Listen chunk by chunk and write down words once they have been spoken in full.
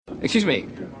Excuse me,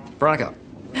 Veronica.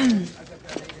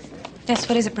 Yes,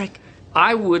 what is it, Brick?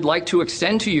 I would like to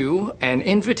extend to you an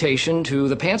invitation to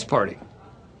the pants party.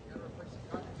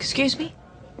 Excuse me?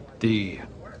 The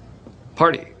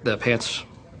party. The pants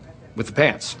with the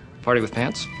pants. Party with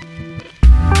pants.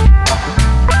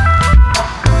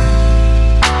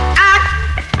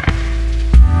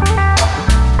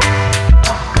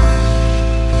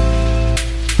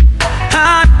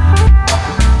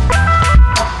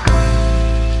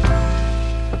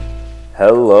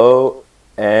 Hello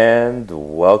and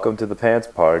welcome to the Pants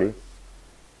Party.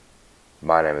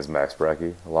 My name is Max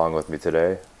Brecky. Along with me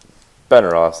today, Ben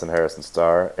Ross and Harrison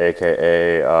Starr,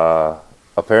 aka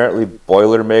apparently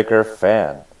Boilermaker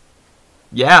fan.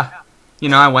 Yeah,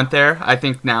 I went there. I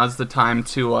think now's the time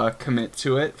to commit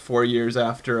to it. 4 years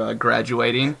after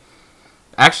graduating,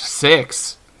 actually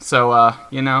 6. So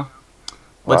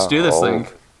let's do this thing.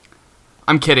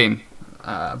 I'm kidding,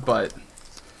 but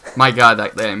my God,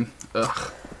 that name.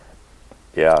 Ugh.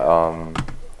 Yeah,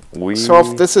 So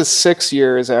if this is 6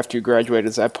 years after you graduated,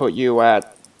 does that put you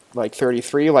at like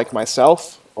 33, like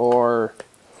myself, or?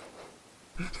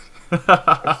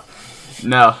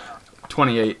 No,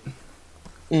 28.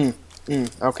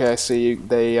 Okay, I see. You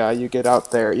get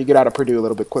out there. You get out of Purdue a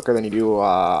little bit quicker than you do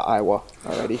Iowa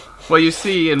already. Well, you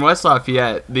see, in West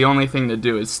Lafayette, the only thing to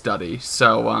do is study.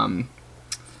 So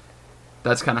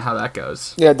that's kind of how that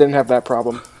goes. Yeah, didn't have that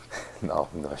problem. No,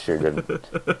 sure didn't.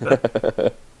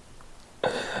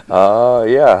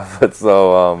 Yeah, but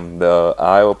so the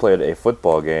Iowa played a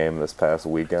football game this past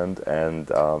weekend, and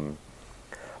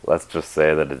let's just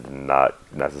say that it did not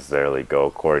necessarily go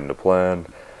according to plan.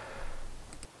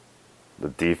 The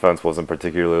defense wasn't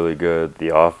particularly good.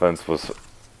 The offense was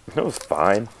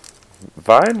fine.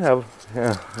 Fine? Yeah,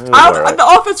 it was all right.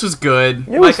 The offense was good.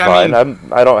 It was fine.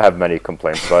 I don't have many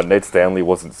complaints about it. Nate Stanley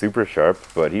wasn't super sharp,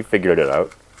 but he figured it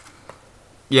out.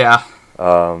 Yeah.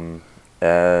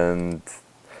 And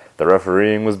the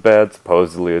refereeing was bad.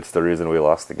 Supposedly, it's the reason we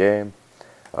lost the game.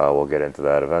 We'll get into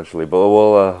that eventually, but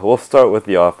we'll start with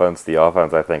the offense. The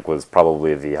offense, I think, was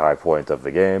probably the high point of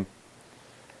the game.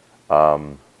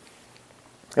 It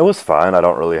was fine. I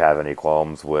don't really have any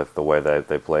qualms with the way that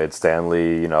they played.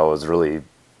 Stanley, was really,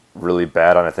 really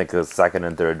bad on I think his second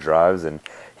and third drives, and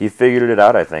he figured it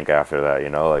out. I think after that,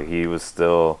 like he was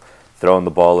still throwing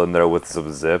the ball in there with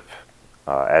some zip.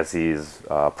 As he's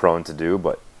prone to do,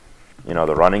 but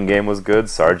the running game was good.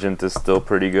 Sargent is still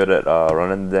pretty good at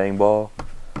running the dang ball.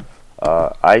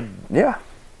 What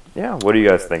do you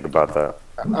guys think about that?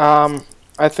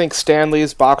 I think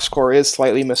Stanley's box score is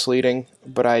slightly misleading,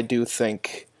 but I do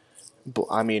think,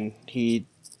 he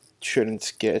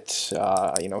shouldn't get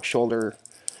shoulder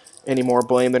any more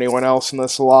blame than anyone else in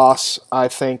this loss. I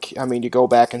think, you go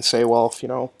back and say, well, if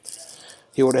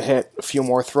he would have hit a few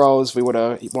more throws, we would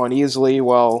have won easily.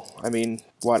 Well,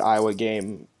 what Iowa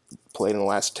game played in the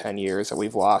last 10 years that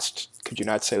we've lost, could you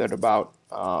not say that about?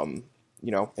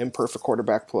 Imperfect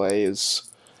quarterback play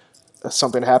is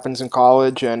something that happens in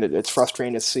college, and it's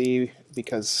frustrating to see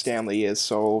because Stanley is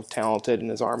so talented and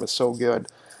his arm is so good.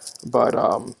 But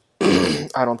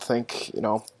I don't think,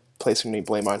 placing any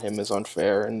blame on him is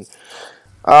unfair. And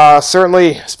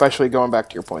certainly, especially going back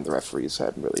to your point, the referees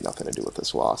had really nothing to do with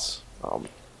this loss.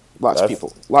 Lots of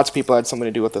people had something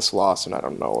to do with this loss, and I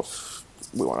don't know if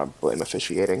we want to blame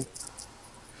officiating.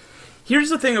 Here's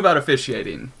the thing about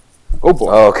officiating. Oh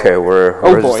boy. Okay,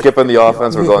 we're skipping the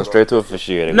offense. We're going straight to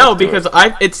officiating. No, because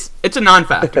it's a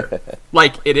non-factor.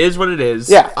 Like, it is what it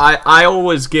is. Yeah. Iowa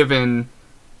was given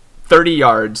 30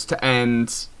 yards to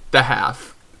end the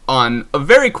half on a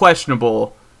very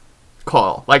questionable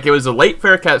call. Like, it was a late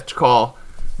fair catch call.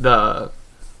 The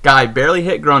guy barely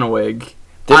hit Grunewig.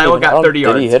 Iowa got 30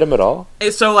 yards. Did he hit him at all?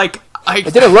 So, like,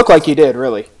 it didn't look like he did,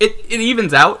 really. It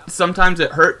evens out. Sometimes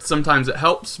it hurts, sometimes it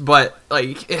helps, but,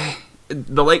 like,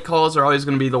 the late calls are always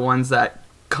going to be the ones that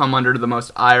come under the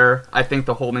most ire. I think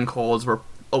the holding calls were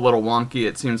a little wonky.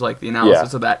 It seems like the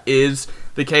analysis of that is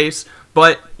the case.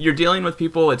 But you're dealing with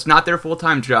people, it's not their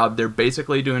full-time job. They're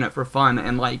basically doing it for fun.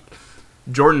 And like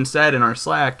Jordan said in our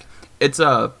Slack, it's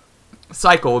a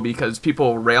cycle because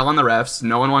people rail on the refs.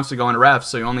 No one wants to go into refs,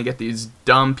 so you only get these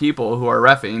dumb people who are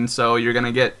reffing, so you're going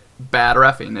to get bad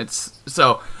reffing.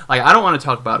 I don't want to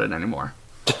talk about it anymore.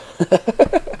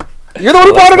 You're the one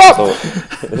who brought it up!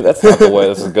 That's not the way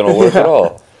this is going to work at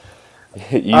all.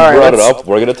 You brought it up,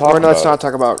 we're going to talk about it. Let's not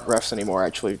talk about refs anymore,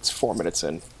 actually. It's 4 minutes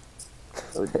in.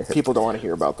 People don't want to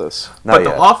hear about this.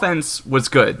 The offense was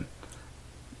good.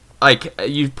 Like,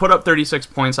 you put up 36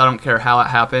 points, I don't care how it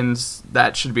happens,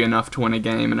 that should be enough to win a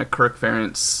game in a Kirk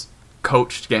Ferentz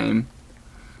coached game.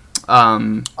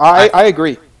 I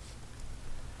agree.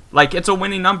 like, it's a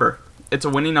winning number. It's a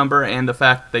winning number, and the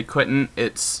fact they couldn't,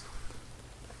 it's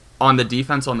on the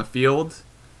defense on the field,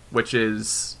 which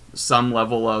is some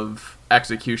level of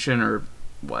execution, or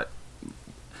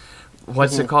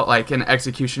what's it called? Like an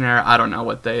execution error? I don't know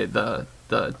what the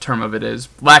term of it is.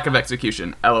 Lack of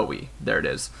execution. LOE. There it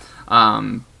is.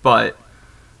 But,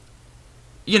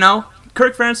 you know,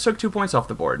 Kirk Ferentz took 2 points off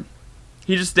the board.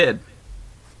 He just did.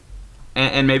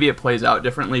 And maybe it plays out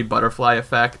differently, butterfly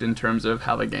effect, in terms of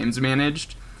how the game's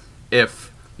managed.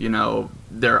 If, you know,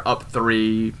 they're up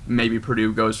 3, maybe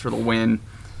Purdue goes for the win,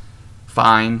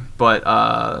 fine. But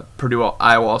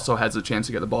Iowa also has a chance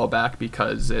to get the ball back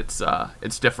because it's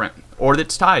different. Or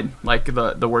it's tied. Like,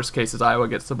 the worst case is Iowa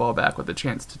gets the ball back with a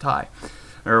chance to tie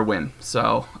or win.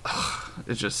 So,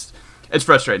 it's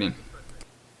frustrating.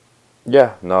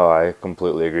 Yeah, no, I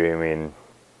completely agree. I mean,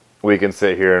 we can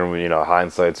sit here and, you know,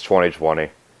 hindsight's 20/20.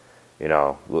 You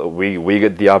know, we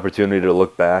get the opportunity to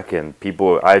look back, and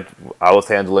people. I was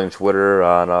handling Twitter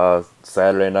on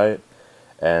Saturday night,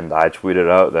 and I tweeted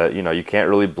out that, you know, you can't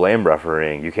really blame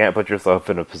refereeing. You can't put yourself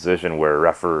in a position where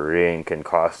refereeing can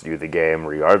cost you the game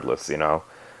regardless. You know,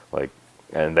 like,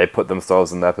 and they put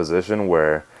themselves in that position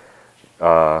where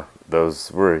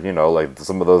those were, you know, like,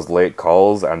 some of those late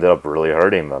calls ended up really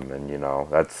hurting them, and, you know,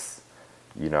 that's,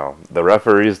 you know, the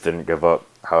referees didn't give up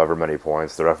however many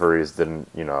points. The referees didn't,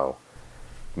 you know,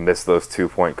 miss those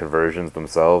 2-point conversions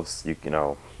themselves. You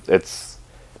know, it's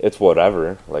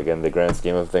whatever. Like, in the grand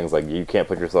scheme of things, like, you can't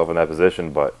put yourself in that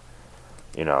position, but,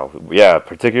 you know, yeah,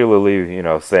 particularly, you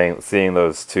know, seeing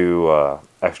those 2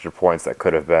 extra points that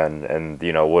could have been, and,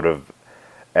 you know, would have,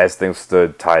 as things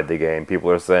stood, tied the game.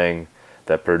 People are saying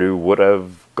that Purdue would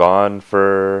have gone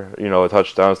for, you know, a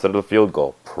touchdown instead of a field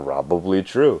goal. Probably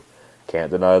true. Can't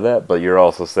deny that. But you're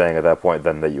also saying at that point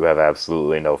then that you have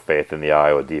absolutely no faith in the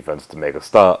Iowa defense to make a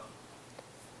stop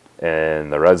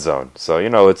in the red zone. So, you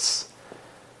know, it's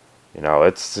a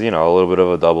little bit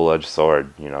of a double-edged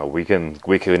sword. You know, we can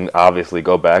obviously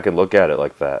go back and look at it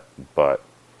like that. But,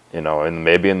 you know, and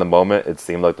maybe in the moment it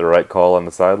seemed like the right call on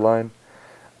the sideline.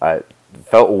 It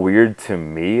felt weird to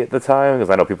me at the time, because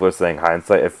I know people are saying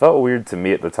hindsight. It felt weird to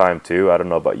me at the time too. I don't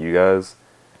know about you guys,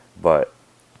 but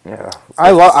yeah.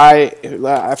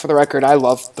 For the record, I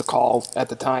loved the call at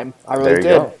the time. I really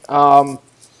did.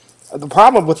 The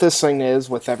problem with this thing is,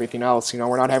 with everything else, you know,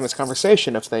 we're not having this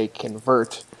conversation if they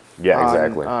convert. Yeah,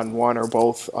 exactly. On one or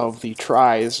both of the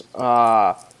tries.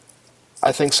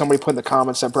 I think somebody put in the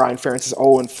comments that Brian Ferentz is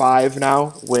 0-5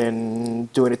 now when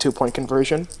doing a 2-point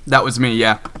conversion. That was me,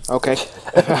 yeah. Okay.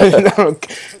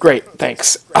 Great,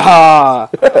 thanks.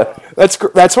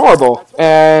 That's horrible.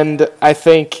 And I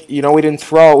think, you know, we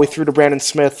threw to Brandon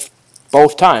Smith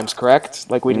both times,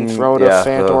 correct? Like, we didn't throw to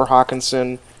Fant or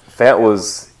Hawkinson. Fant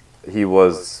was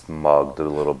mugged a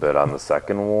little bit on the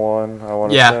second one, I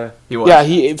want to say. He was. Yeah,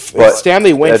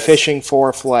 Stanley went fishing for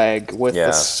a flag with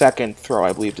the second throw,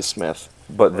 I believe, to Smith.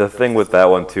 But the thing with that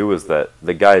one, too, is that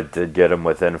the guy did get him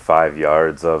within 5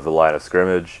 yards of the line of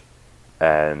scrimmage.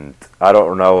 And I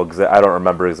don't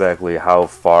remember exactly how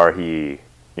far he,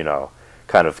 you know,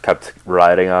 kind of kept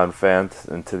riding on Fant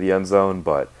into the end zone.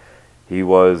 But he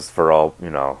was, for all, you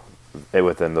know,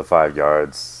 within the 5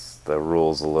 yards. The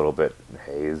rule's a little bit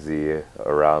hazy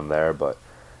around there, but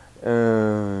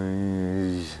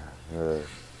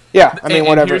yeah, I mean,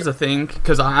 whatever. And here's the thing,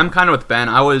 because I'm kind of with Ben.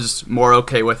 I was more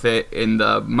okay with it in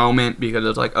the moment because it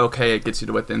was like, okay, it gets you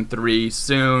to within 3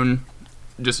 soon,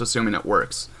 just assuming it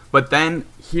works. But then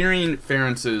hearing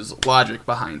Ferentz's logic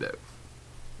behind it,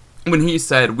 when he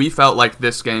said we felt like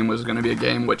this game was going to be a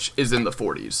game which is in the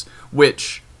 40s,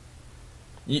 which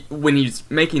when he's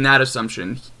making that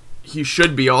assumption, he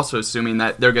should be also assuming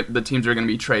that the teams are going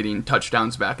to be trading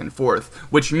touchdowns back and forth,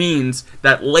 which means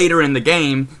that later in the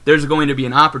game, there's going to be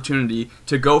an opportunity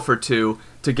to go for 2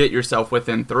 to get yourself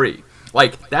within 3.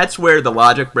 Like, that's where the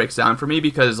logic breaks down for me,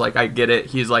 because, like, I get it.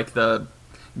 He's like the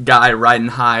guy riding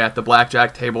high at the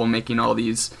blackjack table making all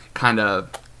these kind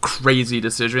of crazy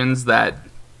decisions that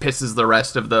pisses the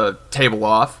rest of the table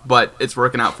off, but it's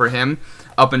working out for him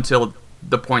up until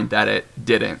the point that it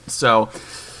didn't. So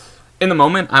in the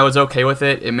moment, I was okay with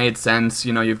it. It made sense.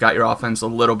 You know, you've got your offense a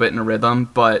little bit in a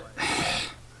rhythm, but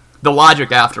the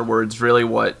logic afterwards really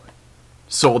what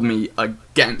sold me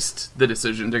against the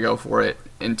decision to go for it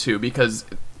in 2, because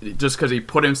he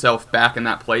put himself back in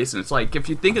that place. And it's like, if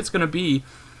you think it's going to be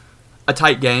a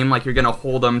tight game, like you're going to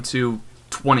hold them to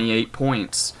 28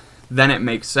 points, then it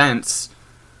makes sense,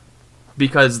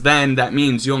 because then that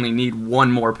means you only need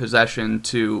one more possession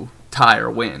to tie or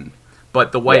win.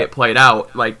 But the way it played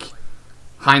out, like,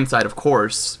 hindsight, of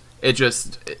course, it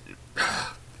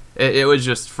was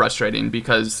just frustrating,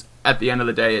 because at the end of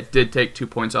the day, it did take 2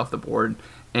 points off the board,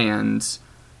 and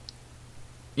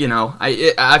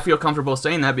I feel comfortable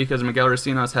saying that because Miguel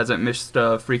Recinos hasn't missed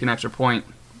a freaking extra point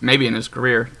maybe in his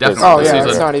career. Definitely Oh this yeah,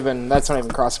 season. that's not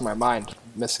even crossing my mind.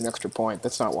 Missing extra point.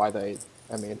 That's not why they.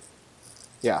 I mean,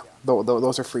 yeah,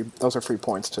 those are free. Those are free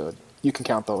points to. You can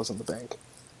count those in the bank.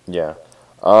 Yeah.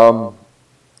 I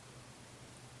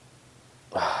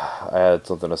had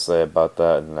something to say about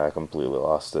that, and I completely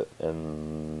lost it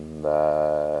in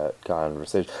that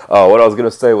conversation. Oh, what I was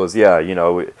gonna say was, yeah,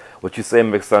 what you say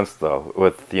makes sense though.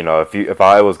 With if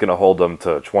I was gonna hold them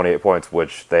to 28 points,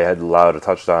 which they had allowed a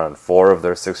touchdown on 4 of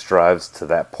their 6 drives to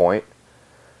that point,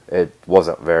 it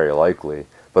wasn't very likely.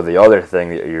 But the other thing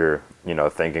that you're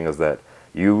thinking is that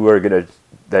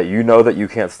that you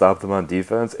can't stop them on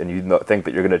defense, and think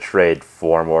that you're gonna trade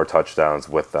 4 more touchdowns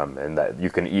with them, and that you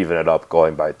can even it up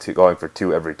going for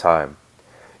 2 every time.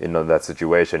 In that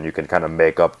situation, you can kind of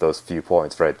make up those few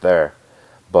points right there.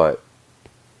 But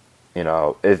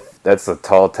that's a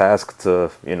tall task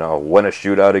to win a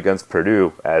shootout against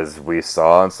Purdue, as we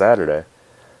saw on Saturday.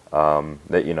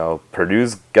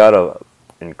 Purdue's got a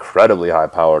incredibly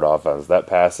high-powered offense. Their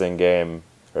passing game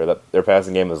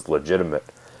is legitimate.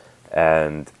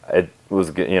 And it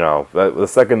was, the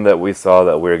second that we saw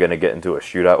that we were going to get into a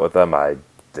shootout with them, I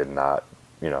didn't like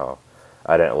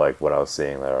what I was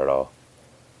seeing there at all.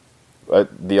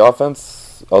 But the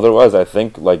offense, otherwise, I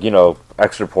think,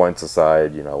 extra points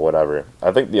aside, whatever,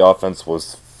 I think the offense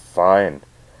was fine.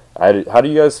 How do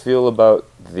you guys feel about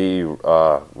the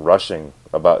rushing,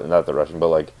 not the rushing,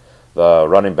 but, the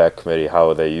running back committee,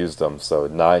 how they used them? So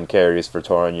 9 carries for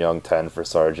Torin Young, 10 for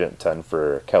Sargent, 10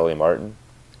 for Kelly Martin.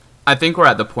 I think we're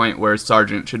at the point where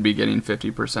Sargent should be getting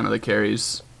 50% of the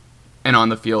carries and on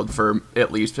the field for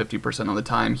at least 50% of the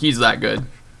time. He's that good.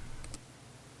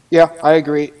 Yeah, I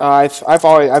agree. I've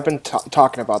been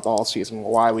talking about the whole season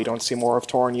why we don't see more of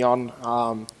Torin Young.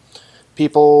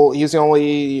 He's the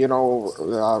only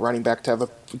running back to have a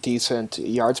decent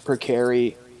yards per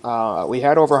carry. We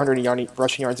had over 100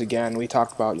 rushing yards again. We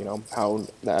talked about how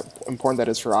important that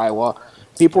is for Iowa.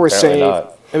 People were saying,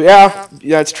 not. yeah,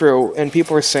 that's true. And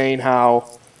people were saying how,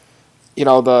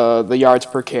 the yards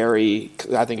per carry,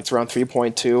 I think it's around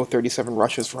 3.2, 37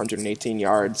 rushes for 118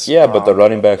 yards. Yeah, but the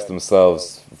running backs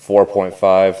themselves,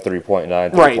 4.5,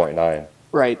 3.9, 3.9.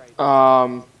 Right.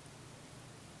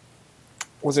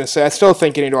 Was going to say, I still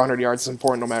think getting to 100 yards is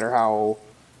important no matter how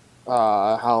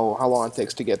long it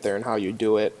takes to get there and how you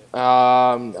do it.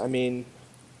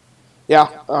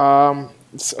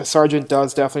 Sargent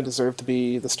does definitely deserve to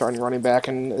be the starting running back.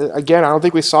 And again, I don't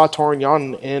think we saw Torin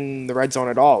Young in the red zone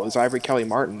at all. It was Ivory Kelly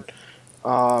Martin.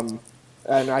 And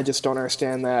I just don't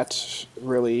understand that,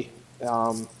 really.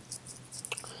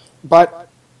 But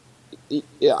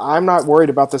I'm not worried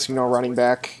about this, running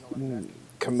back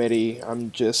committee.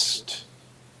 I'm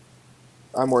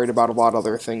worried about a lot of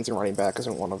other things, and running back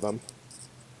isn't one of them.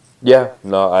 Yeah,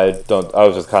 no, I don't. I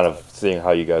was just kind of seeing how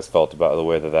you guys felt about the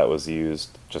way that was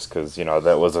used, just because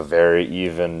that was a very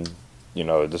even,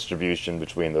 distribution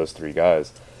between those 3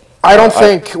 guys. I don't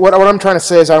think what I'm trying to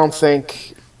say is I don't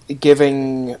think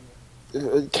giving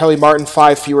Kelly Martin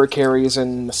 5 fewer carries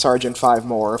and Sargent 5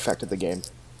 more affected the game.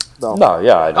 Though. No,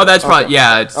 yeah. I know. Oh, that's probably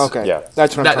It's okay. Yeah,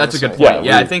 that's what I'm trying that's to a good say. point.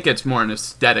 Yeah, I think it's more an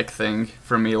aesthetic thing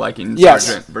for me, liking Yes.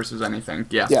 Sargent versus anything.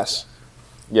 Yeah. Yes.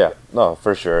 Yeah, no,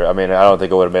 for sure. I mean, I don't think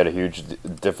it would have made a huge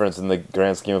difference in the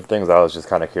grand scheme of things. I was just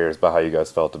kind of curious about how you guys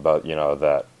felt about,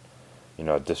 that,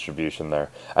 distribution there.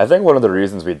 I think one of the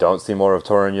reasons we don't see more of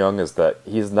Torin Young is that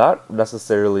he's not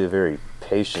necessarily a very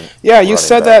patient. Yeah, you running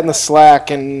said back. that in the Slack,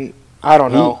 and I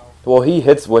don't know. Well, he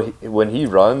hits when he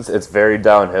runs, it's very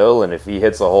downhill, and if he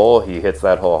hits a hole, he hits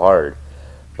that hole hard.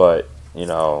 But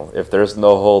if there's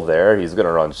no hole there, he's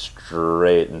gonna run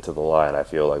straight into the line. I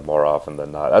feel like more often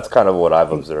than not. That's kind of what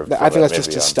I've observed. I think that's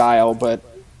just his style, but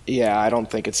yeah, I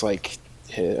don't think it's like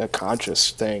a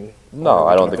conscious thing. No,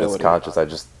 I don't think it's conscious. I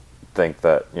just think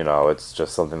that it's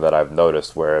just something that I've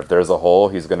noticed. Where if there's a hole,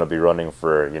 he's gonna be running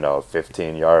for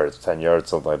 15 yards, 10 yards,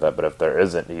 something like that. But if there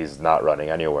isn't, he's not running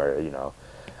anywhere.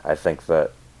 I think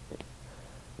that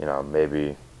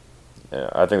maybe. Yeah,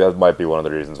 I think that might be one of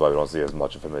the reasons why we don't see as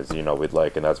much of him as we'd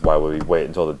like, and that's why we wait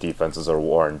until the defenses are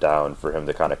worn down for him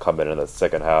to kind of come in the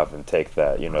second half and take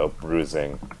that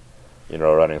bruising,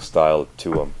 running style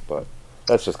to him. But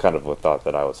that's just kind of a thought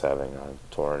that I was having on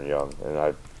Torin Young, and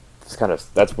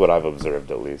that's what I've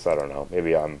observed at least. I don't know,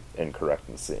 maybe I'm incorrect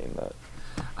in seeing that.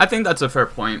 I think that's a fair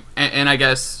point, and I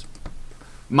guess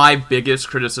my biggest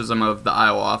criticism of the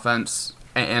Iowa offense,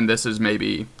 and this is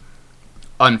maybe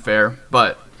unfair,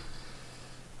 but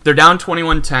they're down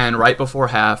 21-10 right before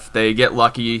half. They get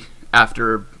lucky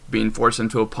after being forced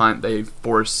into a punt. They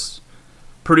force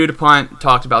Purdue to punt.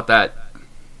 Talked about that,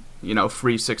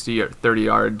 free 60 or 30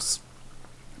 yards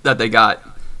that they got.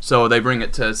 So they bring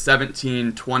it to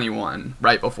 17-21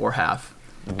 right before half.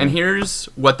 And here's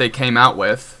what they came out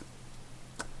with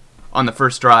on the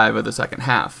first drive of the second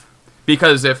half.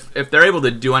 Because if they're able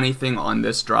to do anything on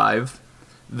this drive,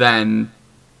 then,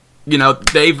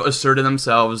 they've asserted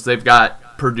themselves. They've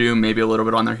got Purdue maybe a little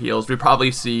bit on their heels. We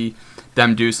probably see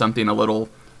them do something a little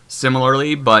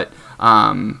similarly, but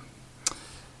 1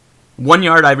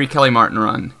 yard Ivory Kelly Martin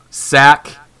run,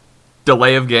 sack,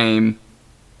 delay of game,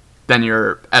 then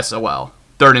you're SOL.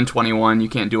 3rd and 21, you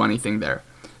can't do anything there.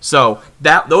 So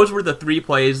those were the 3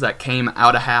 plays that came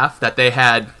out of half that they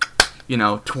had,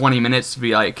 20 minutes to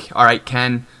be like, all right,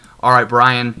 Ken, all right,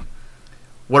 Brian,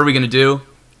 what are we going to do?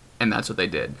 And that's what they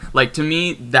did. Like, to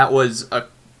me, that was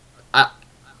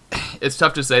it's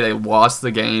tough to say they lost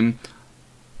the game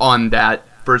on that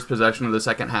first possession of the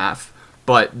second half,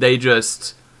 but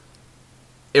it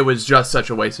was just such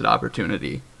a wasted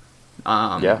opportunity.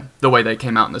 The way they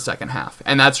came out in the second half.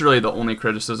 And that's really the only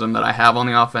criticism that I have on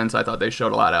the offense. I thought they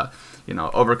showed a lot of,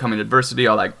 overcoming adversity,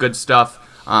 all that good stuff.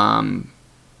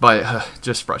 But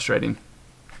just frustrating.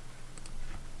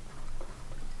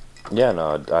 Yeah,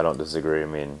 no, I don't disagree. I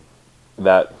mean,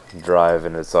 that drive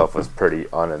in itself was pretty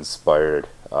uninspired.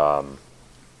 And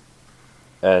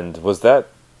was that...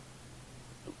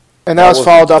 And that was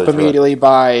followed up immediately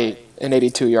by an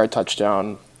 82-yard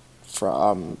touchdown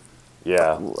from...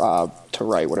 to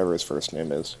Wright, whatever his first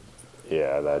name is.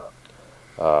 Yeah, that...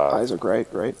 Isaac Wright,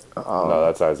 right? No,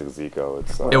 that's Isaac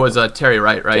Zico. It was Terry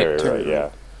Wright, right? Terry Wright,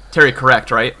 yeah. Terry Correct,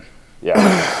 right?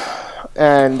 Yeah.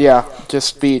 And,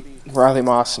 just beat Riley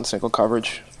Moss in single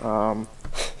coverage.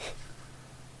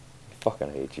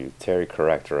 Fucking hate you. Terry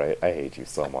Correct, right? I hate you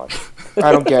so much.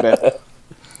 I don't get it.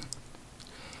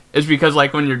 It's because,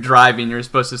 when you're driving, you're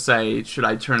supposed to say, should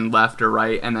I turn left or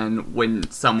right? And then when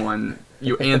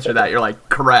you answer that, you're like,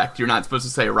 correct. You're not supposed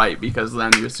to say right, because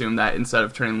then you assume that instead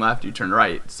of turning left, you turn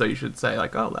right. So you should say,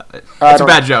 left. It's a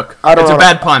bad joke. It's a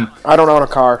bad pun. I don't own a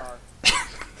car.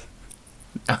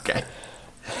 Okay.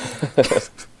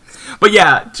 But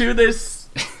yeah, to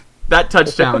that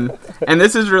touchdown, and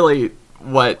this is really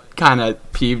what kind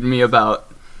of peeved me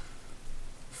about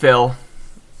Phil,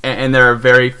 and there are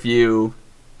very few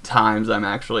times I'm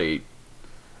actually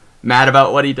mad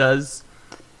about what he does.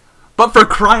 But for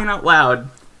crying out loud,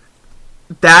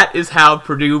 that is how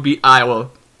Purdue beat Iowa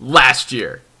last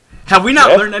year. Have we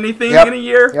not learned anything in a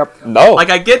year? Yep. No.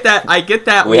 I get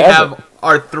that we have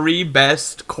our 3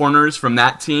 best corners from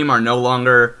that team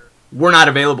were not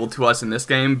available to us in this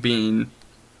game, being,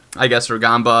 I guess,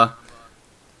 Rugamba,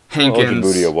 Hankins,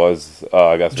 Budia was,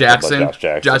 I guess, Jackson,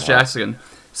 Josh Jackson.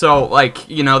 So,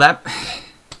 that...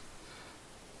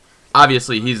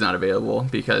 Obviously, he's not available,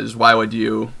 because why would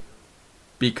you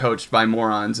be coached by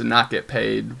morons and not get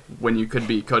paid when you could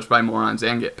be coached by morons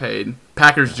and get paid?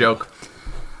 Packers joke.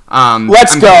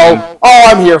 Let's go.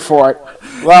 I'm here for it.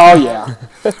 Well, yeah.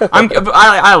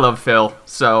 I love Phil,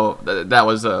 so that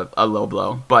was a low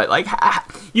blow. But,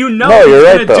 he's going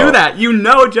to do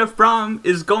that. Jeff Brom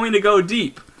is going to go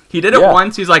deep. He did it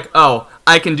once. He's like, oh,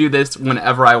 I can do this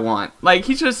whenever I want.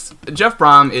 Jeff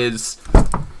Brom is...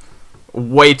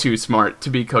 way too smart to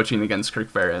be coaching against Kirk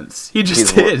Ferentz.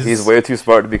 He's He's way too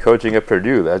smart to be coaching at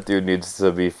Purdue. That dude needs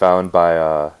to be found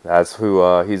by, that's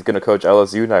who, he's going to coach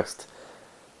LSU next.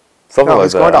 He's going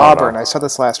to Auburn. I said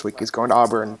this last week. He's going to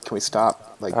Auburn. Can we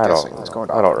stop guessing? He's going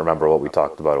to Auburn. I don't remember what we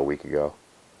talked about a week ago.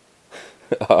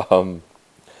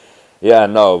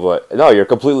 You're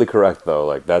completely correct,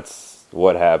 though. That's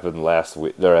what happened last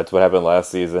week. That's what happened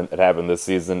last season. It happened this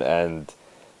season, and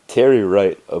Terry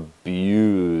Wright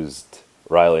abused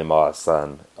Riley Moss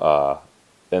all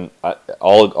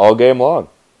game long.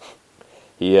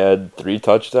 He had 3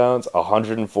 touchdowns,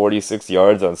 146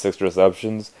 yards on 6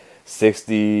 receptions,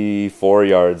 64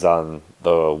 yards on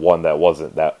the one that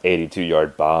wasn't that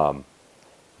 82-yard bomb.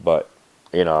 But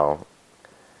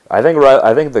I think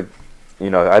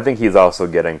he's also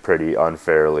getting pretty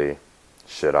unfairly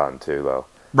shit on too, though.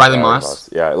 Riley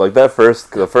Moss. Yeah, the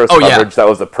first coverage, that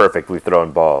was a perfectly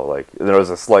thrown ball. There was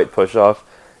a slight push off.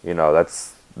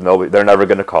 That's nobody. They're never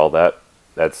going to call that.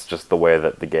 That's just the way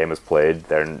that the game is played.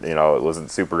 It wasn't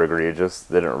super egregious.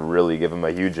 They didn't really give him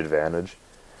a huge advantage.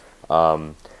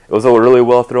 It was a really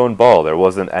well thrown ball. There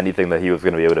wasn't anything that he was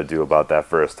going to be able to do about that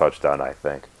first touchdown, I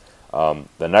think.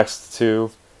 The next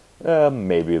 2,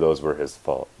 maybe those were his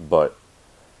fault, but.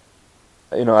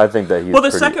 I think that he's... Well,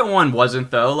 the second one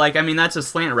wasn't, though. That's a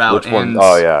slant route. Which one?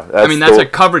 Oh, yeah. That's a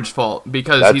coverage fault,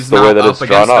 because he's not up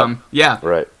against them. Yeah.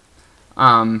 Right.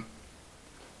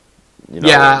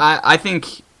 I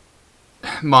think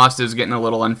Moss is getting a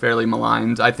little unfairly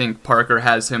maligned. I think Parker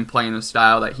has him playing a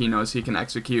style that he knows he can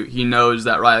execute. He knows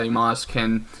that Riley Moss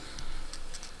can,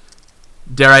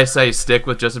 dare I say, stick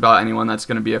with just about anyone that's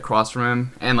going to be across from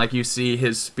him. And like you see,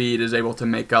 his speed is able to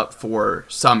make up for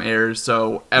some errors.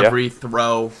 So every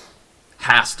throw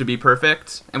has to be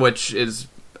perfect, which is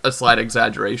a slight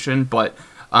exaggeration. But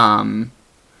I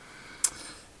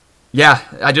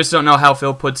just don't know how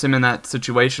Phil puts him in that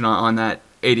situation on that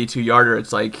 82-yarder.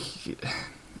 It's like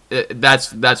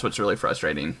that's what's really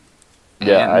frustrating.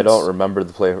 Yeah, And I don't remember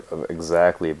the play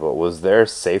exactly, but was there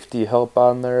safety help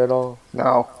on there at all?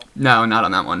 No, No, not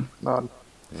on that one. none.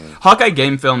 Hawkeye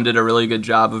Game Film did a really good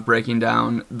job of breaking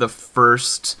down the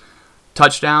first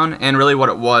touchdown, and really what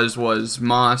it was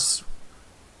Moss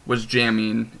was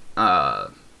jamming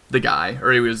the guy,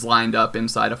 or he was lined up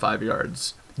inside of 5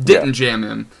 yards. Didn't jam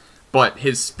him, but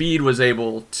his speed was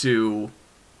able to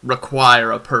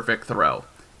require a perfect throw.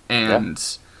 And,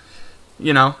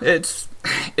 it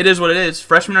is what it is.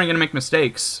 Freshmen are going to make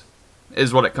mistakes,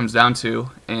 is what it comes down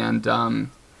to, and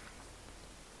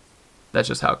that's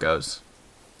just how it goes.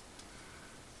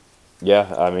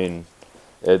 Yeah, I mean,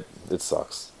 it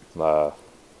sucks. The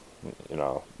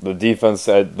defense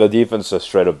just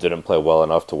straight up didn't play well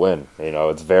enough to win.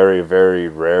 It's very, very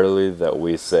rarely that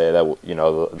we say that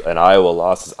an Iowa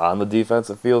loss is on the defense.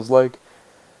 It feels like,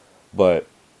 but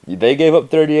they gave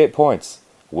up 38 points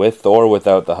with or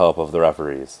without the help of the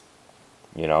referees.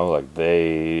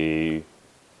 They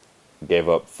gave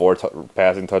up 4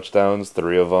 passing touchdowns,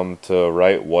 3 of them to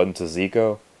Wright, 1 to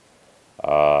Zico.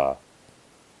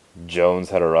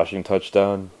 Jones had a rushing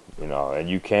touchdown, and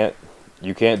you can't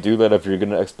do that if you're going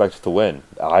to expect to win.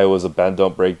 Iowa's a bend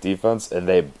don't break defense, and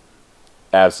they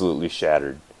absolutely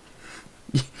shattered.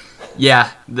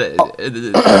 Yeah,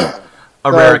 a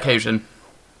rare occasion.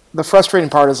 The frustrating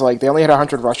part is they only had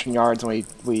 100 rushing yards, and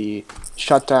we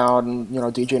shut down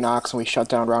DJ Knox, and we shut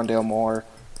down Rondale Moore,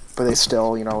 but they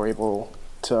still were able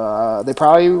to. They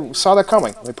probably saw that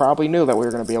coming. They probably knew that we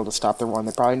were going to be able to stop the run.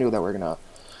 They probably knew that we were going to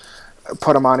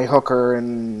put Amani Hooker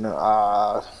and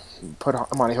put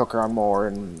Amani Hooker on Moore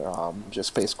and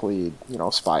just basically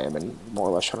spy him and more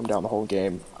or less shut him down the whole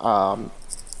game.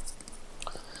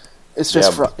 It's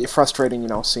just frustrating,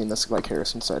 seeing this. Like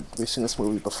Harrison said, we've seen this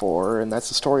movie before, and that's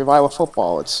the story of Iowa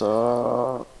football. It's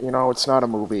it's not a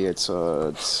movie. It's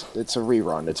a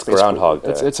rerun. It's Groundhog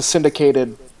Day. It's a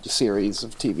syndicated series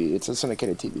of TV. It's a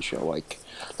syndicated TV show.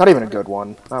 Not even a good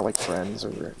one. Not like Friends, or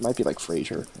it might be like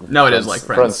Frasier. No, it is like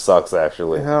Friends. Friends sucks,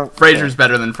 actually. Yeah. Frasier's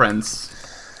better than Friends.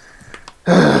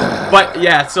 But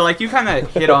yeah, so you kind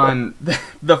of hit on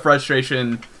the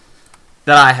frustration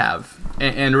that I have,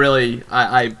 and really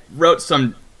I wrote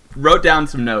down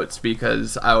some notes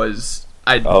because I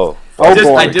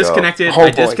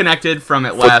disconnected from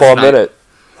it last Football night. Minute.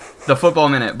 The Football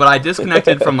Minute, but I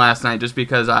disconnected from last night just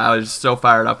because I was so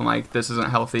fired up. I'm like, this isn't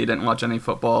healthy. Didn't watch any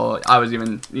football. I was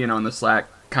even in the Slack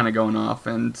kind of going off,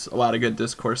 and a lot of good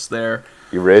discourse there.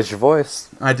 You raised your voice.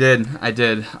 I did.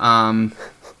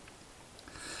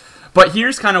 But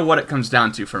here's kind of what it comes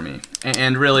down to for me.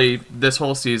 And really, this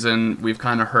whole season, we've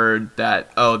kind of heard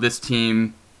that, this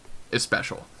team is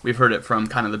special. We've heard it from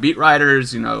kind of the beat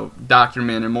writers.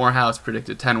 Doctorman and Morehouse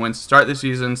predicted 10 wins to start the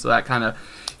season, so that kind of,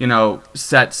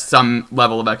 sets some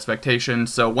level of expectation.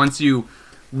 So once you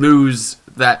lose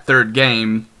that third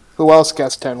game... Who else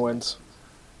guessed 10 wins?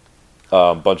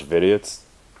 Bunch of idiots.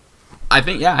 I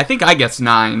think I guess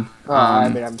 9.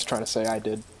 I'm just trying to say I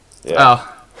did. Yeah.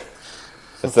 Oh.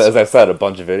 As I said, a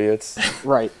bunch of idiots.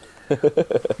 Right.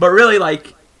 But really,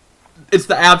 it's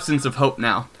the absence of hope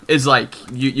now. Is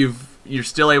you're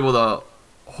still able to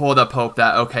hold up hope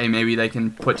that, okay, maybe they can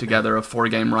put together a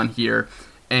 4-game run here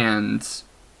and,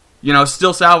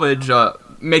 still salvage,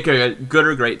 make a good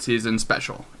or great season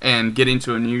special. And getting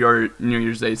to a New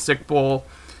Year's Day Six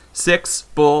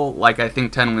Bowl, like I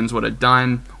think 10 wins would have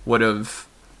done, would have,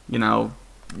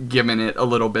 given it a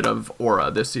little bit of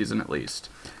aura this season at least.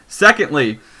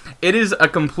 Secondly, it is a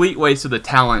complete waste of the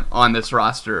talent on this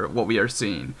roster, what we are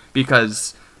seeing,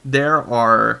 because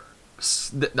there's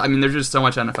just so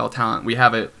much NFL talent. We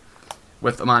have it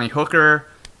with Amani Hooker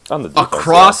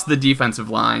across the defensive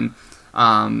line.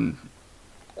 Noah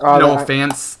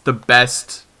Fant's the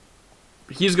best.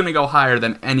 He's going to go higher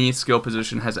than any skill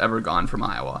position has ever gone from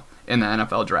Iowa in the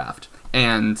NFL draft.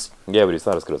 And yeah, but he's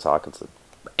not as good as Hawkinson.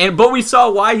 But we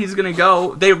saw why he's going to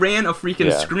go. They ran a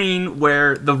freaking screen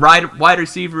where the wide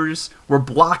receivers were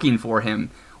blocking for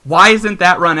him. Why isn't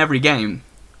that run every game?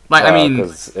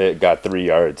 Because it got 3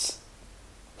 yards.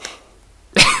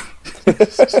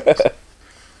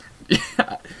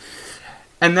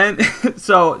 And then,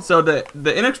 so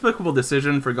the inexplicable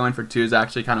decision for going for 2 is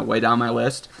actually kind of way down my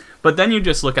list. But then you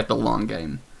just look at the long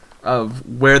game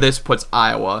of where this puts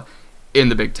Iowa in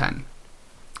the Big Ten.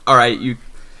 All right, you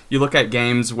look at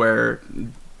games where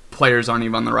players aren't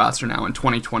even on the roster now in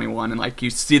 2021, and like you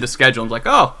see the schedule and it's like,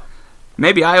 oh,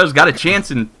 maybe Iowa's got a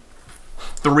chance in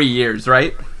 3 years,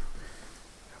 right?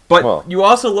 But you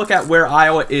also look at where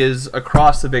Iowa is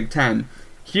across the Big Ten.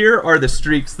 Here are the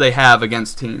streaks they have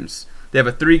against teams. They have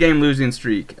a 3-game losing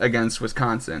streak against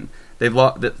Wisconsin. They've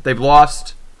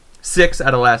lost 6 out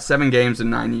of the last 7 games in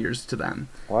 9 years to them.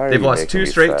 They've lost 2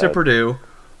 straight to Purdue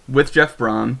with Jeff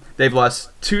Brom. They've lost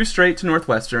 2 straight to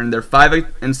Northwestern. They're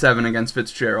 5-7 against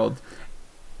Fitzgerald.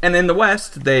 And in the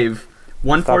West, they've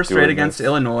won 4 straight against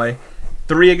Illinois,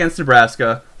 3 against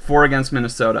Nebraska, 4 against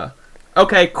Minnesota.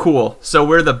 Okay, cool. So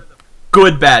we're the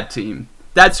good bad team.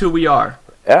 That's who we are.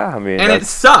 Yeah, I mean, and it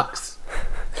sucks.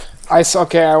 I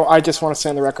just want to say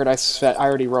on the record, I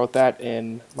already wrote that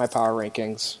in my power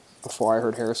rankings before I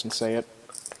heard Harrison say it.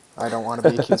 I don't want to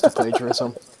be accused of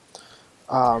plagiarism.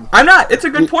 I'm not. It's a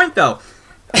good point, though.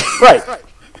 Right.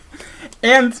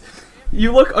 And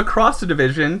you look across the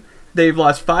division, they've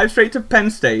lost 5 straight to Penn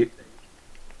State.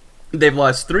 They've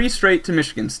lost 3 straight to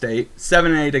Michigan State,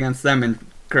 7-8 against them in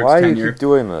Kirk's tenure. Why do you keep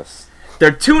doing this?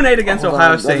 They're 2-8 against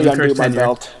Ohio State in Kirk's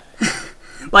tenure.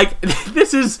 Like,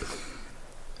 this is...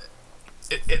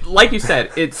 like you said,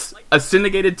 it's a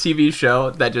syndicated TV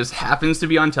show that just happens to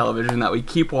be on television that we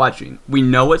keep watching. We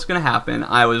know what's going to happen.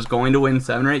 Iowa's going to win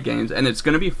 7 or 8 games, and it's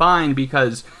going to be fine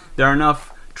because there are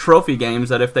enough trophy games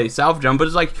that if they salvage them, but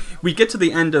it's like, we get to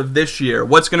the end of this year,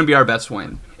 what's going to be our best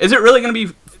win? Is it really going to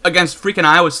be against freaking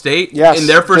Iowa State in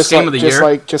their first game of the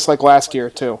year? Just like last year,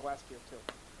 too.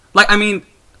 Like, I mean...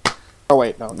 Oh,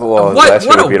 wait, no. Well, last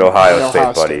year we beat Ohio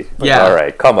State, buddy. Yeah. All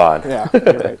right, come on. Yeah,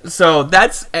 you're right. So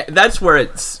that's where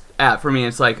it's at for me.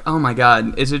 It's like, oh my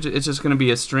God, it's just going to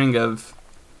be a string of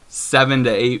 7 to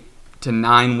 8 to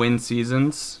 9 win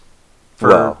seasons?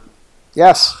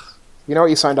 Yes. You know what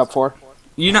you signed up for.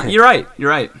 You're right. You're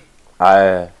right.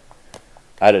 I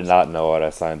did not know what I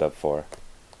signed up for.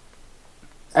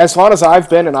 As long as I've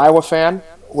been an Iowa fan,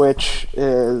 which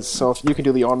is, so if you can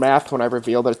do the own math, when I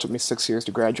revealed that it took me 6 years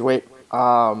to graduate,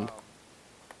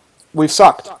 we've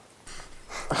sucked.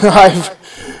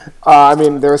 I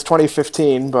mean, there was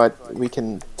 2015, but we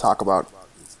can talk about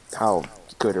how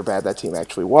good or bad that team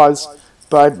actually was.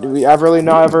 But I've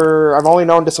only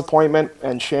known disappointment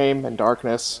and shame and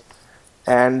darkness,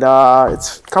 and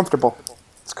it's comfortable,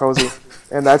 it's cozy,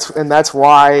 and that's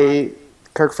why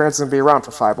Kirk Ferentz is gonna be around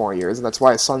for 5 more years, and that's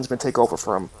why his son's gonna take over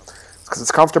for him, because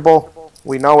it's comfortable.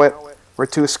 We know it. We're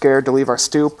too scared to leave our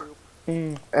stoop.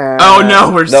 And oh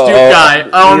no, we're stoop guy.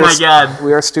 Oh my God,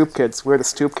 we are stoop kids. We're the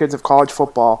stoop kids of college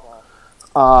football.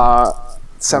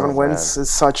 7 wins is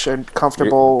such a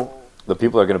comfortable. The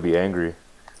people are gonna be angry.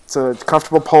 It's a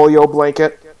comfortable polio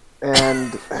blanket,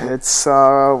 and it's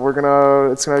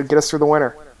gonna get us through the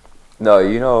winter. No,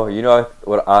 you know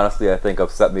what honestly I think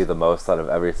upset me the most out of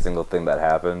every single thing that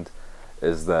happened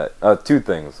is that 2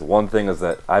 things. One thing is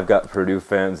that I've got Purdue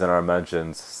fans in our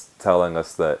mentions telling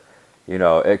us that,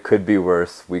 it could be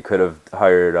worse. We could have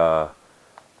hired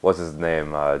what's his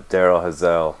name, Daryl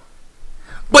Hazel.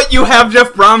 But you have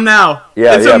Jeff Brom now.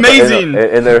 Yeah, it's amazing.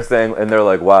 And they're saying, and they're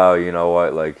like, wow, you know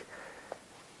what, like.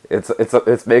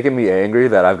 It's making me angry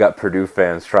that I've got Purdue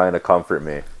fans trying to comfort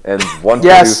me, and one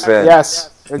Purdue fan. Yes,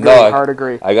 hard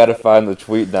agree. I gotta find the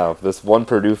tweet now. This one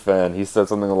Purdue fan, he said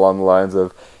something along the lines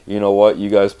of, "You know what? You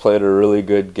guys played a really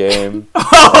good game."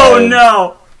 Oh and,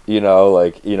 no!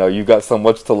 You got so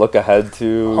much to look ahead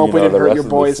to. Hope we didn't hurt your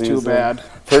boys too too bad.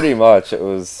 Pretty much, it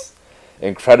was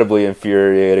incredibly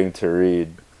infuriating to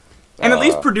read. And at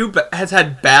least Purdue has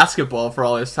had basketball for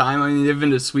all this time. I mean, they've been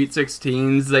to Sweet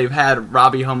 16s. They've had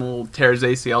Robbie Hummel tear his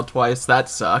ACL twice. That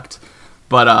sucked.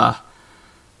 But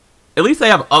at least they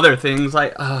have other things.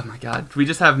 Like, oh my God, we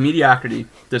just have mediocrity.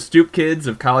 The stoop kids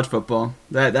of college football.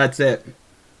 That's it.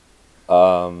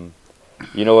 You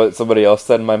know what somebody else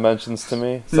said in my mentions to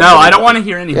me? No, I don't want to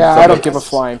hear anything. Yeah, I don't give a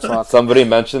flying fuck. Somebody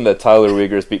mentioned that Tyler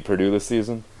Wiegers beat Purdue this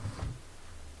season.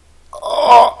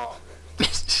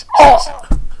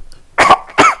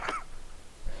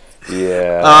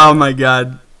 Yeah. Oh my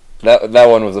God. That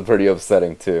one was a pretty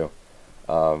upsetting too.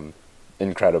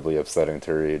 Incredibly upsetting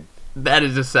to read. That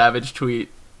is a savage tweet.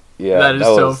 Yeah. That is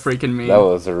so freaking mean. That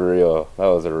was a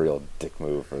real dick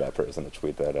move for that person to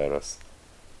tweet that at us.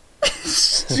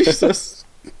 Jesus.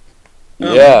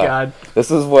 Oh yeah. my God.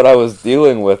 This is what I was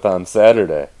dealing with on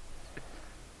Saturday.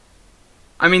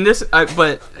 I mean,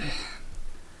 but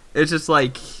it's just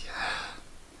like,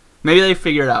 maybe they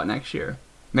figure it out next year.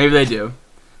 Maybe they do.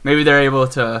 maybe they're able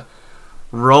to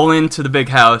roll into the big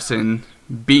house and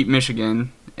beat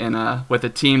Michigan, and with a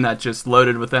team that's just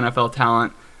loaded with NFL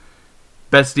talent.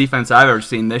 Best defense I've ever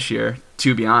seen this year,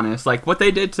 to be honest. Like, what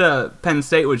they did to Penn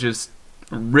State was just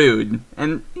rude.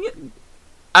 And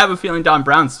I have a feeling Don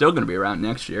Brown's still going to be around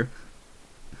next year.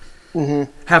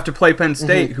 Have to play Penn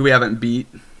State, who we haven't beat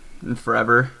in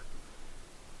forever.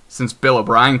 Since Bill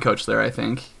O'Brien coached there, I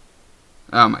think.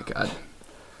 Oh, my God.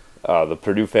 The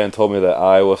Purdue fan told me that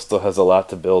Iowa still has a lot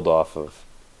to build off of.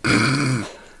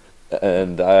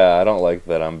 And I don't like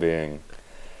that I'm being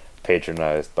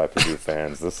patronized by Purdue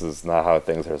fans. This is not how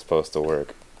things are supposed to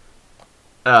work.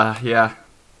 Yeah.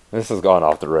 This has gone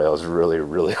off the rails really,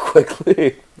 really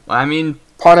quickly. I mean...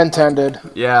 Pun intended.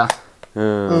 Yeah.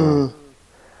 All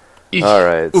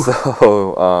right,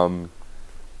 so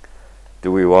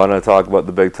do we want to talk about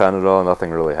the Big Ten at all? Nothing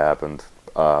really happened.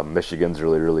 Michigan's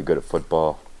really, really good at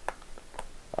football.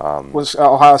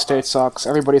 Ohio State sucks.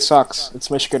 Everybody sucks.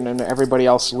 It's Michigan, and everybody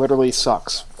else literally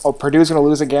sucks. Oh, Purdue's going to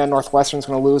lose again. Northwestern's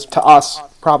going to lose to us,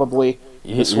 probably,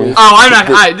 this week. Oh, I'm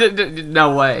not...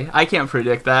 no way. I can't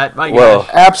predict that. My Well, gosh.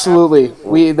 Absolutely.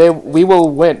 We will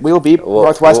win. We will beat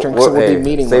Northwestern, so we'll be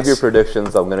meaningless. Save your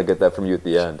predictions. I'm going to get that from you at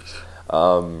the end.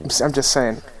 I'm just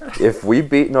saying. If we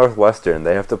beat Northwestern,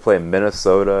 they have to play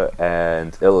Minnesota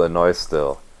and Illinois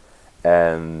still.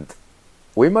 And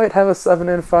we might have a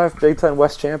 7-5 Big Ten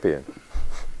West champion.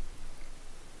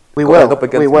 We Going will. up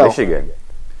against We will. Michigan.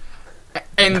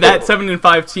 And that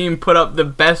 7-5 team put up the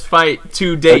best fight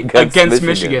to date against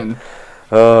Michigan.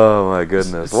 Oh my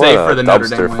goodness! What Save a for the Notre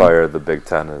Dame dumpster win. fire the Big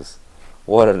Ten is.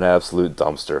 What an absolute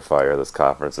dumpster fire this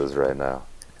conference is right now.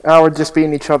 Oh, we're just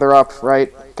beating each other up,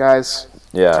 right, guys?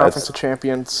 Yeah, Conference of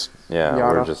Champions. yeah,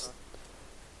 yada. we're just.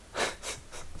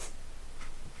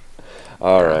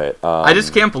 All right. I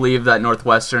just can't believe that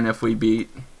Northwestern, if we beat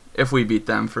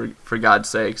them, for God's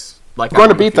sakes. Like, We're going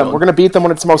to beat them. We're going to beat them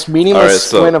when it's the most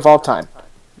meaningless win of all time.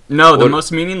 No, the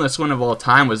most meaningless win of all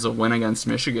time was the win against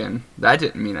Michigan. That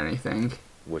didn't mean anything.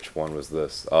 Which one was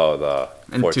this? Oh, the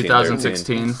In 14,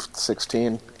 2016.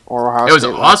 16. Or Ohio It was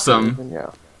State awesome. 13,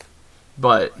 yeah.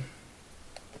 But,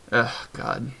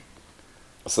 God.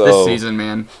 So, This season,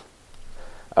 man.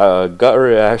 gut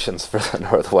reactions for the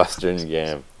Northwestern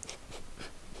game.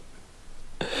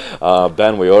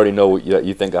 Ben, we already know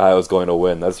you think Iowa's going to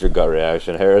win. That's your gut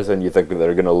reaction. Harrison, you think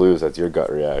they're going to lose. That's your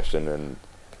gut reaction. And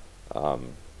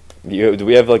do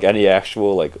we have like any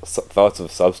actual like thoughts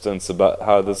of substance about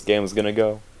how this game is going to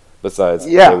go? Besides,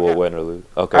 they will win or lose.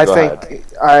 Okay, I go think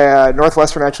ahead.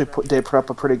 Northwestern actually did put up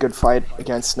a pretty good fight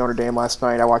against Notre Dame last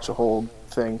night. I watched the whole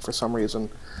thing for some reason.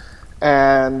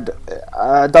 And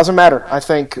it doesn't matter. I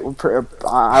think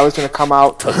I was going to come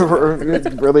out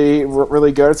really,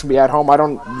 really good. It's going to be at home. I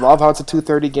don't love how it's a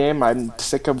 2:30 game. I'm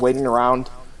sick of waiting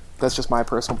around. That's just my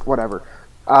personal whatever.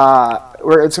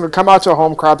 It's going to come out to a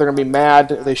home crowd. They're going to be mad.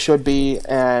 They should be.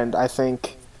 And I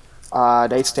think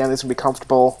Nate Stanley's going to be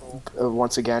comfortable.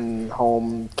 Once again,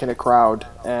 home Kinnick crowd.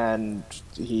 And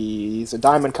he's a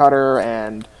diamond cutter.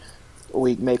 And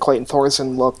we make Clayton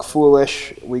Thorson look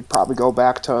foolish. We probably go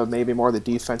back to maybe more of the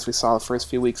defense we saw the first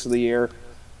few weeks of the year.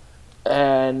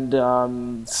 And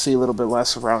see a little bit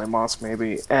less of Riley Moss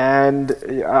maybe. And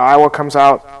Iowa comes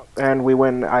out and we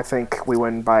win. I think we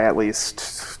win by at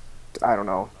least,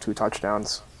 2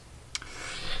 touchdowns.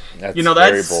 That's that's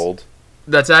very bold.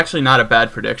 That's actually not a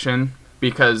bad prediction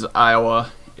because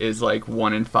Iowa is like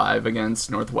 1-5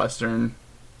 against Northwestern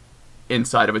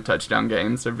inside of a touchdown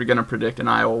game. So if you're going to predict an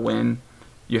Iowa win,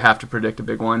 you have to predict a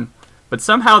big one. But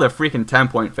somehow they're freaking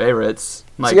 10-point favorites.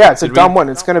 Like, So yeah, it's a dumb win.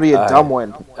 It's going to be a dumb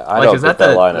win. I don't get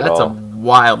that line at that's all. a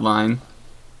wild line.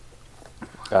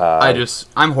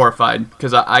 I'm horrified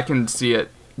because I can see it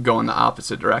going the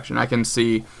opposite direction. I can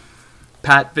see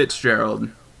Pat Fitzgerald,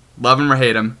 love him or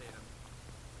hate him,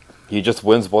 He just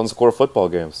wins one-score football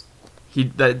games.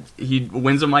 he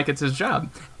wins them like it's his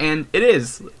job, and it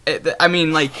is. I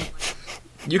mean, like,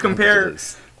 you compare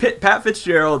Pat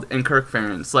Fitzgerald and Kirk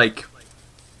Ferentz, like,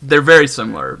 they're very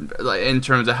similar like, in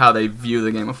terms of how they view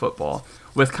the game of football,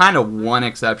 with kind of one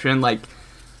exception. Like,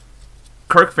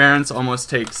 Kirk Ferentz almost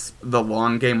takes the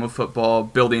long game of football,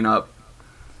 building up,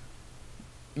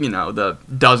 the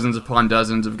dozens upon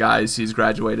dozens of guys he's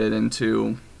graduated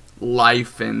into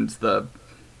life, and the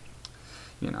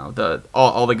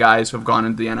all the guys who have gone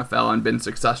into the NFL and been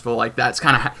successful. Like, that's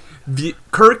kind of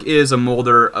Kirk is a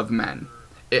molder of men,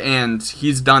 and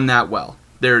he's done that well.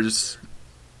 There's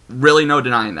really no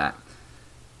denying that.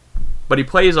 But he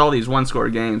plays all these one-score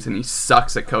games, and he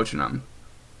sucks at coaching them.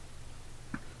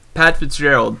 Pat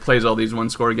Fitzgerald plays all these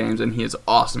one-score games, and he is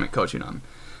awesome at coaching them.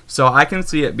 So I can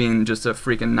see it being just a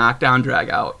freaking knockdown,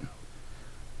 drag-out.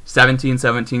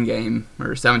 17-17 game, or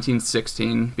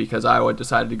 17-16, because Iowa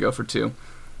decided to go for 2.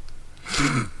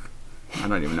 I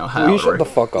don't even know how Will you that shut would the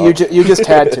work. fuck up? You just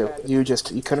had to. You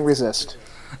couldn't resist.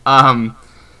 But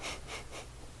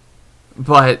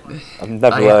I'm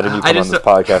never I- letting you I come on just this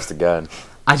podcast again.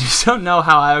 I just don't know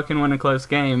how Iowa can win a close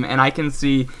game, and I can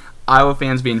see Iowa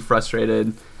fans being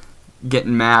frustrated,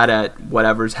 getting mad at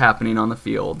whatever's happening on the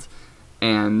field,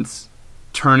 and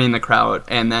turning the crowd,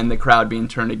 and then the crowd being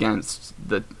turned against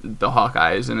the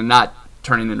Hawkeyes, and not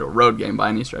turning into a road game by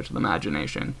any stretch of the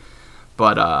imagination.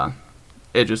 But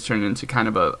it just turned into kind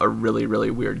of a really, really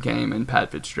weird game, and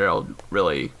Pat Fitzgerald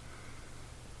really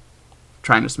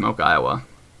trying to smoke Iowa.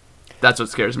 That's what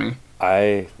scares me.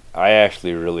 I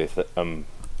actually really I'm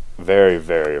very,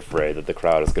 very afraid that the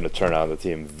crowd is going to turn on the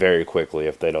team very quickly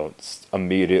if they don't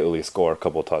immediately score a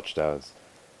couple touchdowns.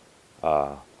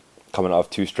 Coming off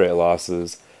 2 straight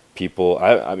losses, people,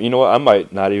 I you know what, I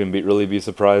might not even really be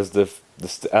surprised if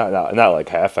not like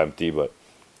half empty, but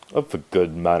a good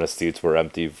amount of seats were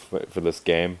empty for this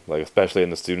game, like especially in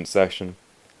the student section.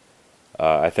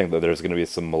 I think that there's going to be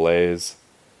some malaise.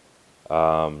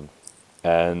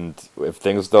 And if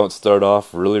things don't start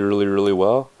off really, really, really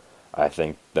well, I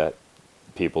think that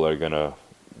people are going to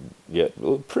get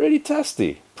pretty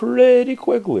testy pretty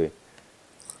quickly.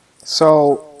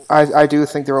 So I do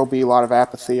think there will be a lot of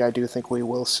apathy. I do think we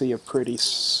will see a pretty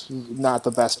not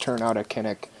the best turnout at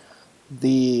Kinnick.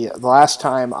 The last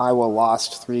time Iowa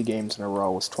lost 3 games in a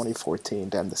row was 2014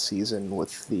 to end the season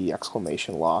with the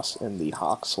exclamation loss in the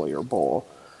Hawk Slayer Bowl.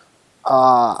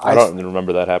 I don't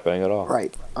remember that happening at all.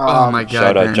 Right. Oh my God!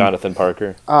 Shout out Ben. Jonathan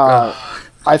Parker.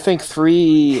 I think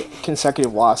 3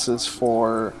 consecutive losses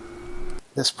for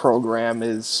this program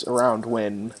is around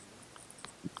when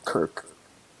Kirk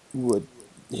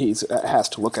has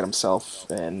to look at himself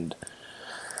and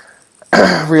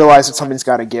realize that something's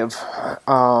got to give.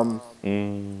 And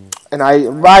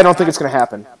I don't think it's going to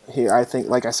happen here. I think,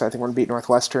 like I said, I think we're going to beat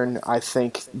Northwestern. I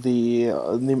think the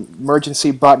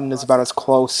emergency button is about as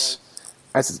close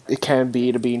as it can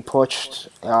be to being pushed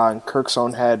in Kirk's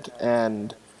own head,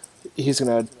 and he's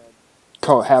going to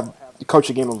coach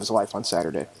a game of his life on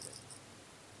Saturday.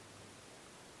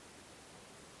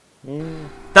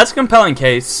 That's a compelling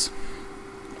case.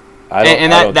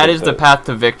 That is the path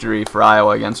to victory for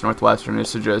Iowa against Northwestern,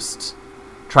 is to just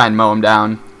try and mow them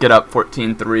down, get up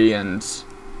 14-3, and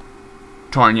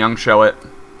Torrin Young show it.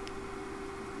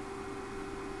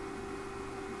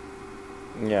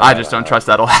 Yeah, I just don't trust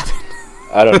that'll happen.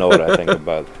 I don't know what I think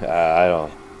about. I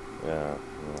don't. Yeah,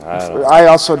 I don't. I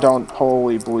also don't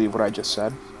wholly believe what I just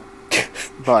said,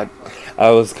 but I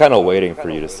was kind of waiting for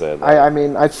you to say that. I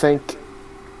mean, I think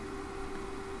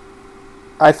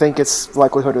its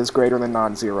likelihood is greater than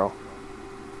non-zero.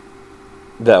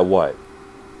 That what?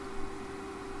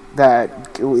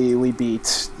 That we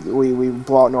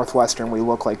blow out Northwestern, we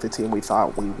look like the team we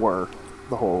thought we were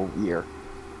the whole year.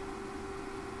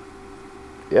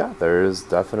 Yeah, there is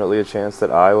definitely a chance that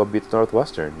Iowa beats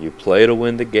Northwestern. You play to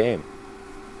win the game.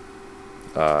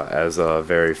 As a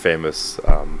very famous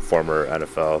former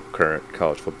NFL, current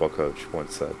college football coach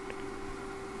once said.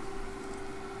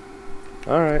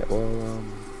 All right, well,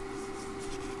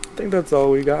 I think that's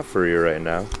all we got for you right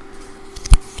now.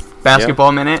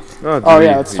 Basketball minute. Oh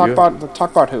yeah, let's talk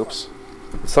about hoops.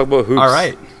 Let's talk about hoops. All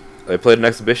right. They played an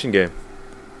exhibition game.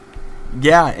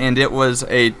 Yeah, and it was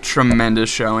a tremendous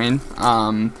showing.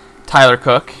 Tyler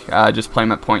Cook, just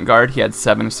playing at point guard, he had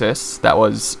 7 assists. That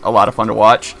was a lot of fun to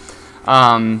watch.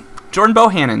 Jordan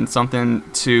Bohannon, something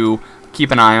to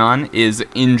keep an eye on, is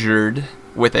injured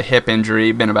with a hip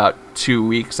injury. Been about 2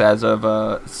 weeks as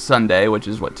of Sunday, which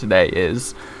is what today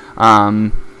is.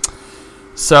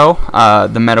 So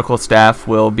the medical staff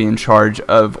will be in charge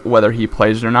of whether he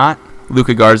plays or not.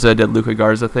 Luka Garza did Luka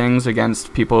Garza things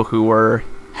against people who were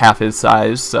half his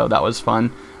size, so that was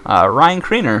fun. Ryan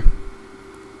Kriener,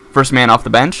 first man off the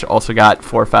bench, also got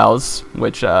 4 fouls,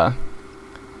 which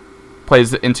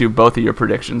plays into both of your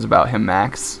predictions about him,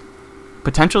 Max.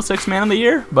 Potential 6th man of the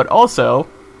year, but also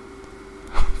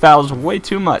fouls way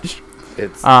too much.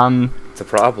 It's a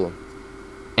problem.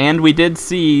 And we did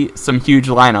see some huge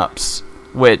lineups,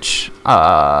 which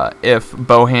if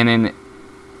Bohannon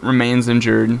remains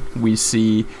injured, we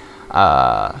see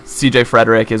C.J.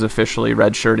 Frederick is officially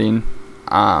redshirting.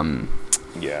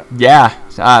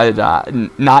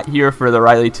 Not here for the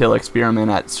Riley Till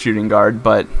experiment at shooting guard,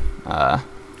 but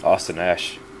Austin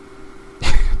Ash.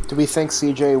 Do we think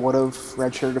CJ would have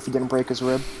redshirted if he didn't break his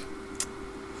rib?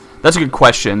 That's a good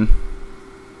question.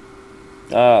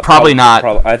 Probably not.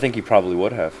 I think he probably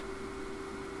would have.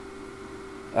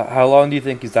 How long do you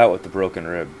think he's out with the broken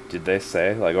rib? Did they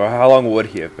say or how long would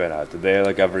he have been out? Did they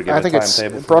ever give I a think it's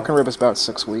timetable? broken rib is about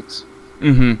 6 weeks.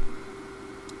 Mm-hmm.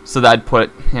 So that'd put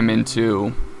him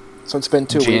into So it's been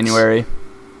 2 weeks. January.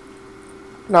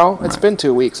 No, it's been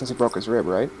 2 weeks since he broke his rib,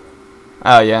 right?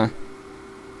 Oh yeah.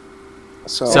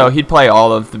 So, So he'd play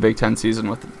all of the Big Ten season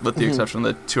with the Mhm. exception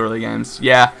of the 2 early games.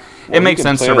 Yeah, Well, it he makes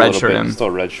can sense play to a little redshirt bit, him. Still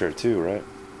redshirt too, right?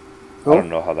 Who? I don't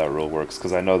know how that rule works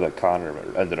because I know that Connor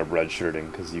ended up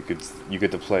redshirting because you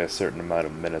get to play a certain amount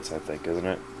of minutes. I think, isn't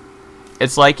it?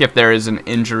 It's like if there is an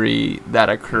injury that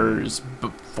occurs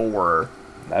before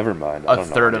Never mind. I a don't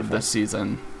know third of the anything.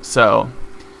 season. So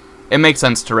it makes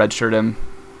sense to redshirt him.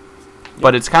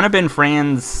 But it's kind of been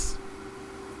Fran's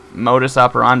modus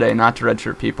operandi not to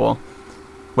redshirt people,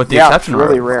 with the Yeah, exception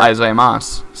really of rare. Isaiah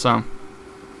Moss. So,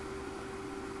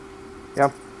 yeah.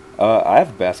 I have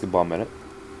a basketball minute.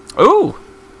 ooh,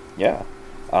 Yeah.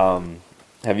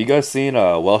 Have you guys seen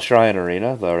Welsh Ryan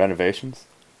Arena, the renovations?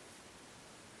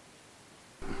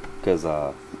 Because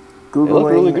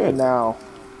Googling really good. now.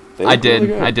 I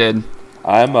did.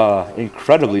 I'm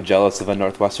incredibly jealous of a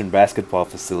Northwestern basketball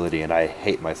facility, and I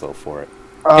hate myself for it.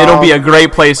 It'll be a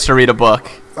great place to read a book.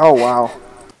 Oh, wow.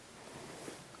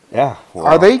 Yeah. Well,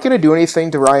 Are they going to do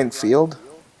anything to Ryan Field?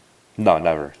 No,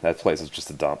 never. That place is just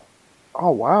a dump.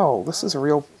 Oh, wow. This is a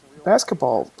real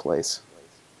basketball place.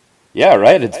 Yeah,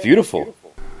 right. It's beautiful.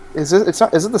 Is it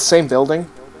the same building?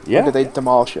 Yeah. Or did they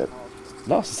demolish it?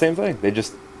 No, it's the same thing. They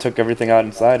just took everything out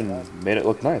inside and made it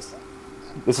look nice.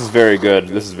 This is very good.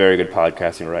 This is very good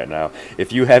podcasting right now.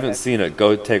 If you haven't seen it,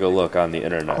 go take a look on the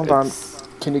internet. Hold on. It's-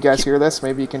 Can you guys hear this?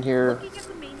 Maybe you can hear...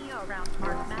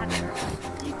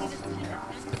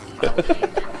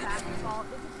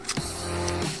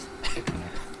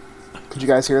 Could you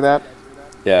guys hear that?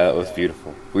 Yeah, it was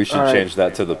beautiful. We should All right. change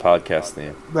that to the podcast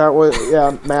theme. That was...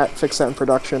 Yeah, Matt fixed that in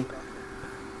production.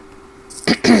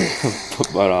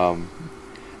 But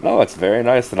no, it's very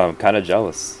nice, and I'm kind of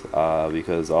jealous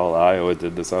because all Iowa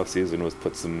did this offseason was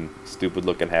put some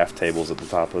stupid-looking half tables at the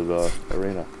top of the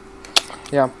arena.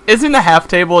 Yeah. Isn't a half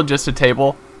table just a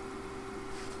table?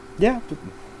 Yeah,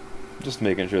 just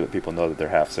making sure that people know that they're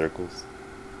half circles.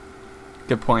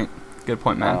 Good point. Good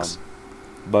point, Max.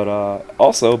 But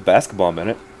also, basketball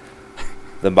minute.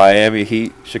 The Miami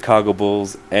Heat, Chicago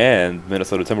Bulls, and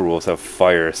Minnesota Timberwolves have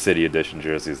Fire City Edition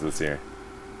jerseys this year.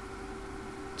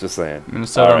 Just saying.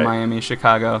 Minnesota, All right. Miami,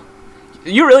 Chicago.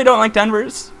 You really don't like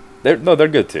Denver's? They're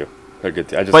good too. They're good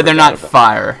too. I just But they're forgot not about-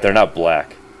 fire. They're not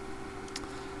black.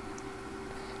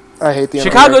 I hate the...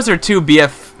 Chicago's are too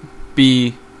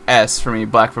BFBS for me,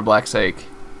 black for black's sake.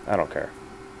 I don't care.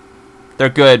 They're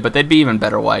good, but they'd be even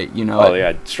better white, you know. Oh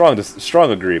yeah,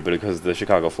 strong agree, but because the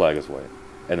Chicago flag is white,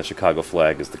 and the Chicago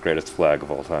flag is the greatest flag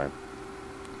of all time.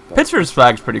 Pittsburgh's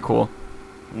flag's pretty cool.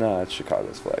 No, it's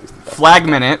Chicago's flag. Is the best. Flag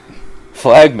minute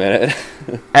Flag minute.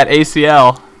 at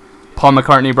ACL. Paul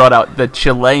McCartney brought out the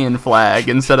Chilean flag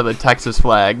instead of the Texas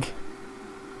flag.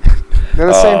 They're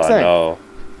the same thing. No.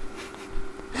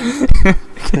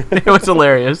 It was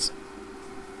hilarious.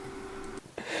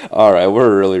 All right,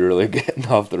 we're really getting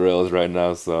off the rails right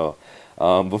now. So,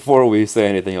 before we say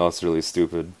anything else really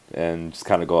stupid and just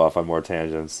kind of go off on more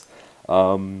tangents,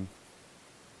 go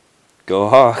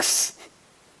Hawks.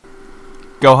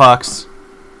 Go Hawks.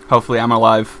 Hopefully I'm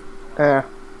alive. Eh.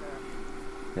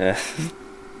 Yeah.